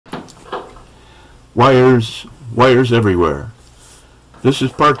Wires, wires everywhere. This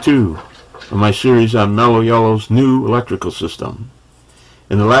is part 2 of my series on Mellow Yellow's new electrical system.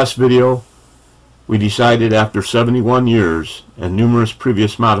 In the last video, we decided after 71 years and numerous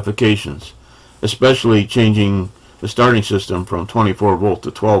previous modifications, especially changing the starting system from 24 volt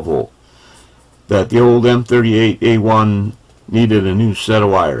to 12 volt, that the old M38A1 needed a new set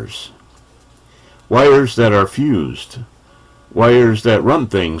of wires. Wires that are fused. Wires that run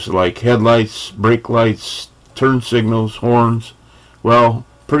things like headlights, brake lights, turn signals, horns, well,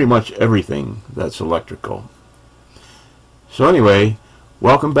 pretty much everything that's electrical. So anyway,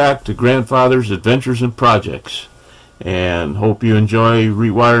 welcome back to Grandfather's Adventures and Projects, and hope you enjoy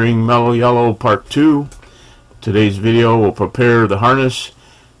rewiring Mellow Yellow Part 2. Today's video will prepare the harness.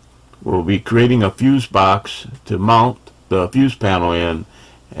 We'll be creating a fuse box to mount the fuse panel in,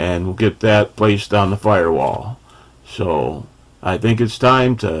 and we'll get that placed on the firewall. So I think it's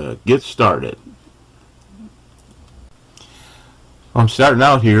time to get started. I'm starting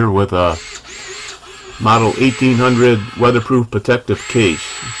out here with a model 1800 weatherproof protective case,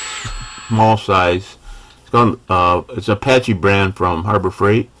 small size. It's Apache brand from Harbor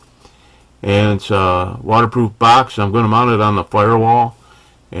Freight, and it's a waterproof box. I'm going to mount it on the firewall,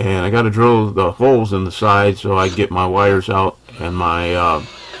 and I got to drill the holes in the side so I get my wires out, and my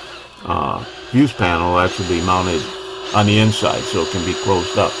fuse panel will actually be mounted on the inside so it can be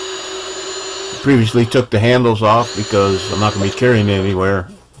closed up. I previously took the handles off because I'm not going to be carrying it anywhere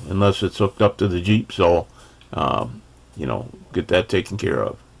unless it's hooked up to the Jeep, so you know, get that taken care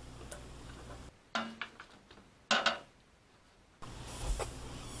of.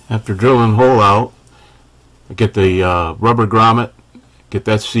 After drilling the hole out, I get the rubber grommet, get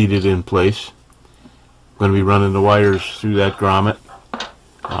that seated in place. I'm going to be running the wires through that grommet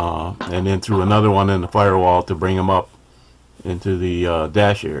and then through another one in the firewall to bring them up into the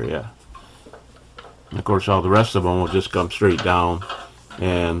dash area. And of course all the rest of them will just come straight down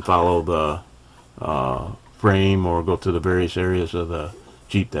and follow the frame or go to the various areas of the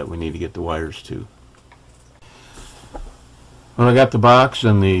Jeep that we need to get the wires to. Well, I got the box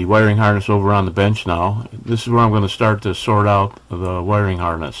and the wiring harness over on the bench now. This is where I'm going to start to sort out the wiring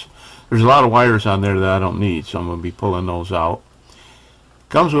harness. There's a lot of wires on there that I don't need, so I'm going to be pulling those out.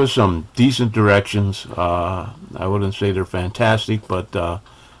 Comes with some decent directions. I wouldn't say they're fantastic, but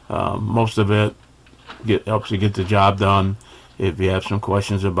most of it helps you get the job done. If you have some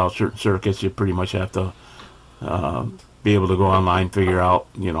questions about certain circuits, you pretty much have to be able to go online, figure out,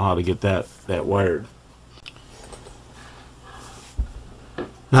 you know, how to get that wired.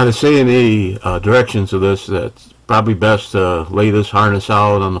 Now, to say any directions of this, that's probably best to lay this harness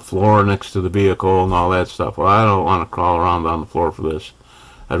out on the floor next to the vehicle and all that stuff. Well, I don't want to crawl around on the floor for this.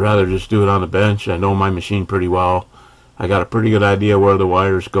 I'd rather just do it on the bench. I know my machine pretty well. I got a pretty good idea where the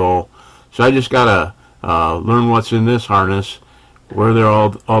wires go. So I just got to learn what's in this harness, where all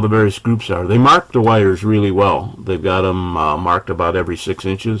the various groups are. They mark the wires really well. They've got them marked about every 6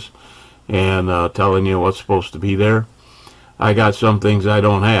 inches and telling you what's supposed to be there. I got some things I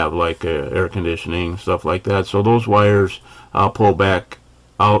don't have, like air conditioning, stuff like that. So those wires I'll pull back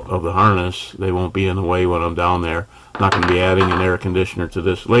out of the harness. They won't be in the way when I'm down there. I'm not going to be adding an air conditioner to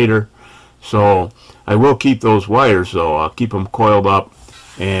this later. So I will keep those wires though. I'll keep them coiled up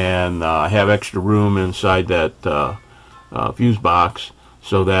and have extra room inside that fuse box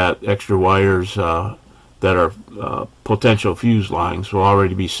so that extra wires that are potential fuse lines will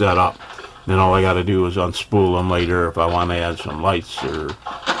already be set up. Then all I got to do is unspool them later if I want to add some lights or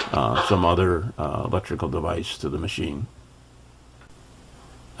some other electrical device to the machine.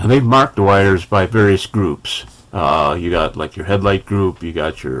 And they've marked the wires by various groups. You got like your headlight group, you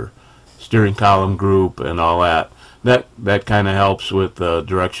got your steering column group, and all that. That kind of helps with the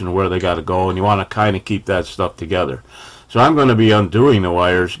direction of where they got to go, and you want to kind of keep that stuff together. So I'm going to be undoing the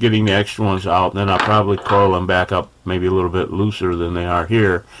wires, getting the extra ones out, and then I'll probably coil them back up maybe a little bit looser than they are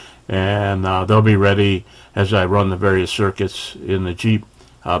here, and they'll be ready as I run the various circuits in the Jeep.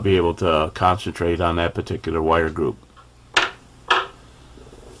 I'll be able to concentrate on that particular wire group.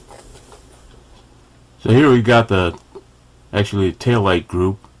 So here we've got the tail light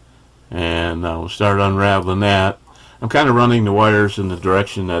group, and we'll start unraveling that. I'm kind of running the wires in the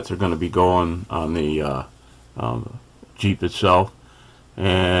direction that they're going to be going on the Jeep itself,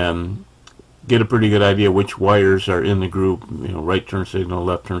 and get a pretty good idea which wires are in the group. You know, right turn signal,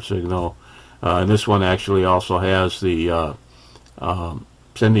 left turn signal, and this one actually also has the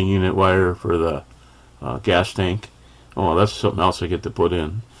sending unit wire for the gas tank. Oh, that's something else I get to put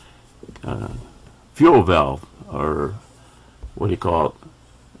in. Fuel valve, or what do you call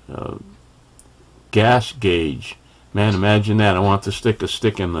it? Gas gauge. Man, imagine that. I want to stick a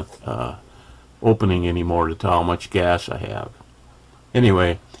stick in the opening anymore to tell how much gas I have.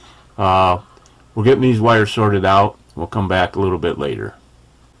 Anyway, we're getting these wires sorted out. We'll come back a little bit later.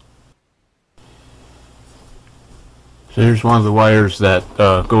 So here's one of the wires that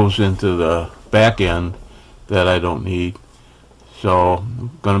goes into the back end that I don't need. So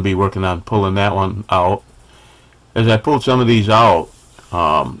I'm going to be working on pulling that one out. As I pulled some of these out,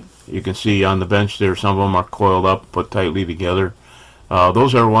 you can see on the bench there, some of them are coiled up, put tightly together.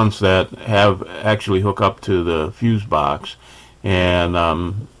 Those are ones that have actually hook up to the fuse box,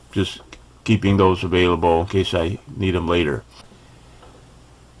 and just keeping those available in case I need them later.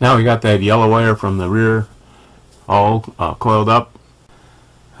 Now we got that yellow wire from the rear all coiled up.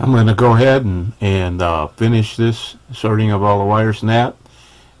 I'm going to go ahead and finish this sorting of all the wires and that,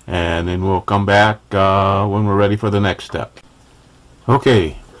 and then we'll come back when we're ready for the next step.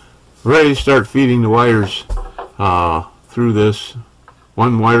 Okay, we're ready to start feeding the wires through this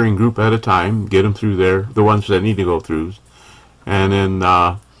one wiring group at a time, get them through there, the ones that need to go through, and then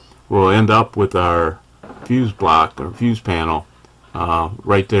we'll end up with our fuse block or fuse panel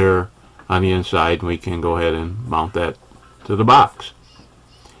right there on the inside, and we can go ahead and mount that to the box.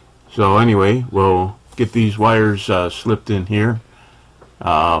 So anyway, we'll get these wires slipped in here.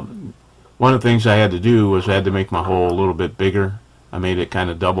 One of the things I had to do was I had to make my hole a little bit bigger. I made it kind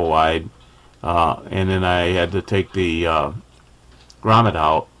of double wide, and then I had to take the grommet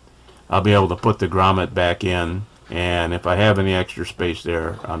out. I'll be able to put the grommet back in, and if I have any extra space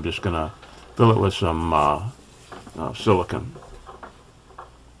there, I'm just going to fill it with some silicone.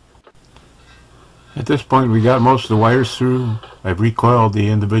 At this point, we got most of the wires through. I've recoiled the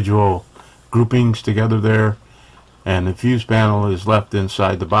individual groupings together there, and the fuse panel is left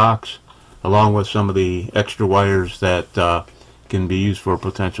inside the box, along with some of the extra wires that can be used for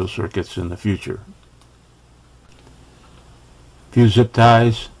potential circuits in the future. Few zip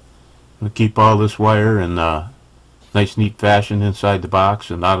ties. We'll keep all this wire in nice neat fashion inside the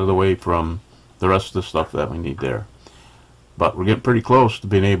box and out of the way from the rest of the stuff that we need there. But we're getting pretty close to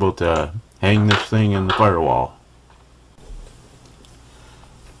being able to hang this thing in the firewall.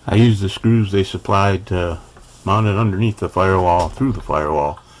 I used the screws they supplied to mount it underneath the firewall, through the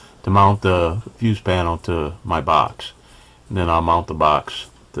firewall, to mount the fuse panel to my box. And then I'll mount the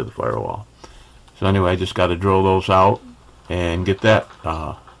box to the firewall. So anyway, I just got to drill those out and get that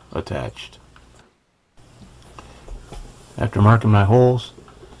attached. After marking my holes,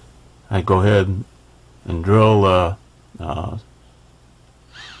 I go ahead and drill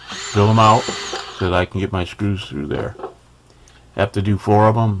them out so that I can get my screws through there. Have to do 4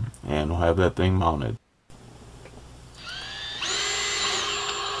 of them, and we'll have that thing mounted.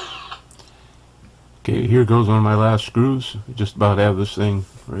 Okay, here goes one of my last screws. Just about have this thing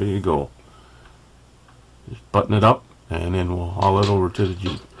ready to go. Just button it up, and then we'll haul it over to the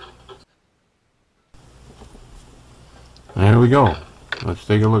Jeep. There we go. Let's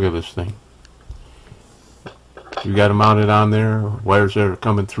take a look at this thing. We got it mounted on there, wires that are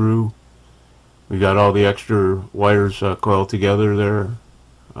coming through. We got all the extra wires coiled together there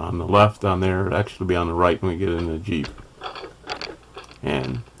on the left, on there, actually be on the right when we get in the Jeep.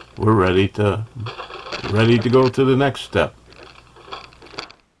 And we're ready to go to the next step.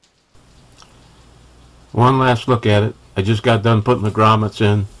 One last look at it. I just got done putting the grommets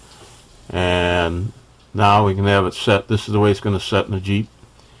in, and now we can have it set. This is the way it's going to set in the Jeep,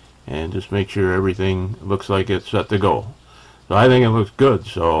 and just make sure everything looks like it's set to go. So I think it looks good,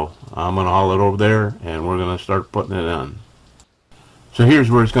 so I'm going to haul it over there and we're going to start putting it on. So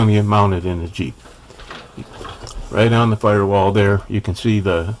here's where it's going to get mounted in the Jeep. Right on the firewall there, you can see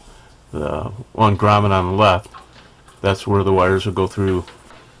the one grommet on the left. That's where the wires will go through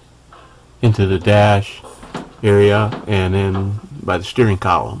into the dash area and then by the steering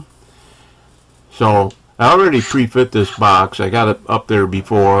column. So I already pre-fit this box. I got it up there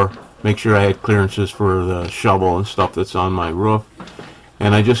before, make sure I had clearances for the shovel and stuff that's on my roof.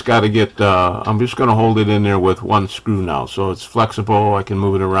 And I just got to get, I'm just going to hold it in there with one screw now. So it's flexible, I can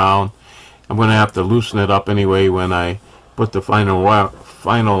move it around. I'm going to have to loosen it up anyway when I put the final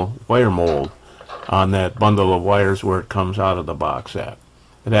wire mold on that bundle of wires where it comes out of the box at.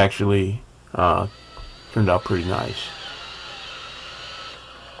 It actually turned out pretty nice.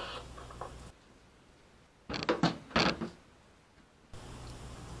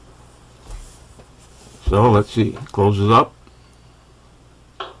 So let's see, closes up.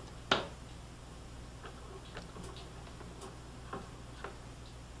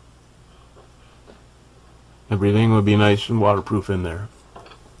 Everything will be nice and waterproof in there.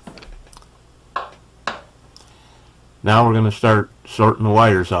 Now we're going to start sorting the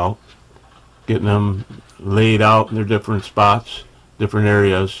wires out, getting them laid out in their different spots, different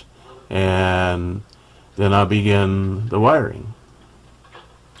areas, and then I'll begin the wiring.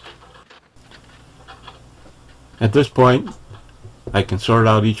 At this point, I can sort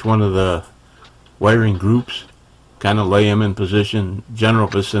out each one of the wiring groups, kind of lay them in position, general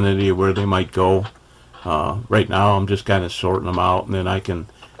vicinity of where they might go. Right now I'm just kind of sorting them out, and then I can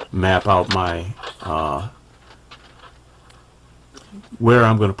map out my where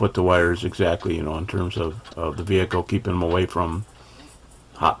I'm going to put the wires exactly, you know, in terms of the vehicle, keeping them away from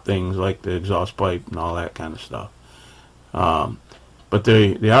hot things like the exhaust pipe and all that kind of stuff. But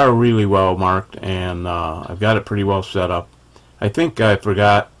they are really well marked, and I've got it pretty well set up. I think I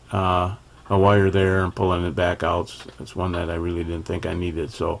forgot a wire there and pulling it back out. It's one that I really didn't think I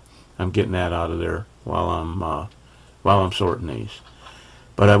needed, so I'm getting that out of there while I'm sorting these.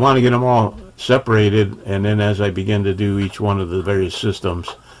 But I want to get them all separated, and then as I begin to do each one of the various systems,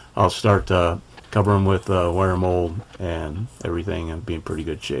 I'll start to cover them with wire mold and everything, and be in pretty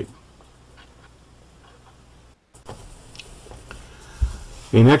good shape.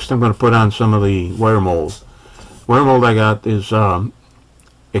 Okay, next I'm going to put on some of the wire mold. Wire mold I got is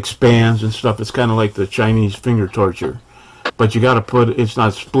expands and stuff. It's kind of like the Chinese finger torture, but you got to put it's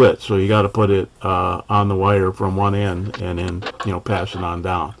not split, so you got to put it on the wire from one end and then, you know, pass it on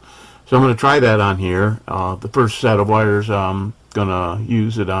down. So I'm going to try that on here. The first set of wires I'm going to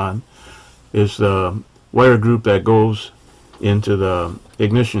use it on is the wire group that goes into the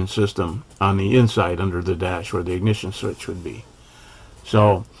ignition system on the inside under the dash where the ignition switch would be.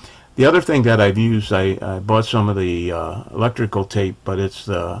 So the other thing that I've used, I bought some of the electrical tape, but it's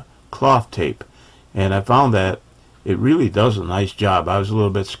the cloth tape, and I found that it really does a nice job. I was a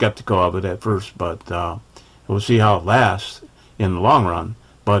little bit skeptical of it at first, but we'll see how it lasts in the long run,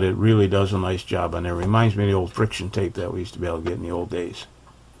 but it really does a nice job, and it reminds me of the old friction tape that we used to be able to get in the old days.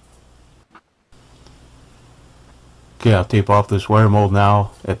 Okay, I'll tape off this wire mold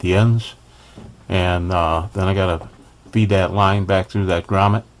now at the ends, and then I got to feed that line back through that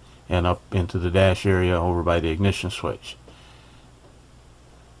grommet and up into the dash area over by the ignition switch.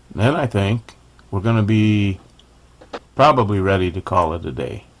 Then I think we're going to be probably ready to call it a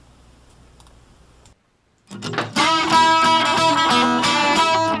day.